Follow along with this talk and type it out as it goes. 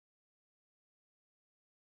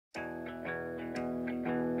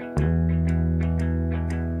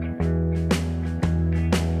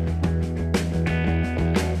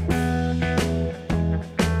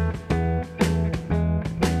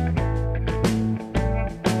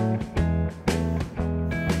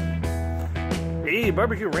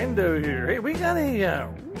BBQ Rando here. Hey, we got a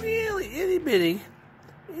really itty bitty,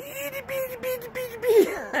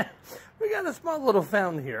 we got a small little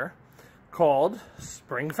fountain here called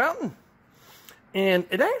Spring Fountain. And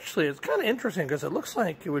it actually is kind of interesting because it looks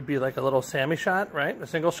like it would be like a little Sammy shot, right? A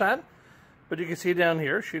single shot. But you can see down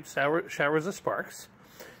here, shoots showers of sparks.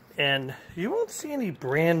 And you won't see any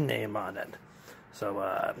brand name on it. So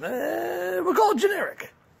we'll call it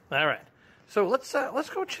generic. All right. So let's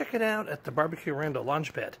go check it out at the BBQ Rando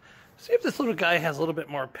launch pad. See if this little guy has a little bit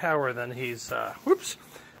more power than he's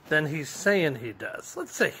than he's saying he does.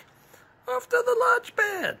 Let's see. Off to the launch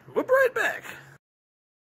pad. We'll be right back.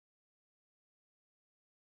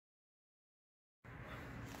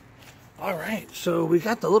 All right, so we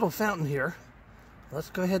got the little fountain here. Let's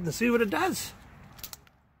go ahead and see what it does.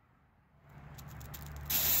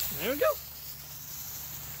 There we go.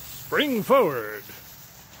 Spring forward.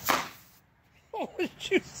 Oh, did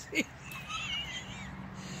you see?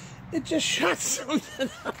 It just shot something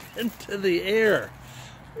up into the air.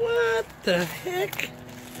 What the heck?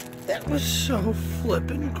 That was so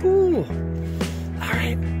flippin' cool. All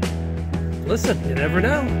right. Listen, you never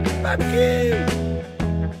know. BBQ.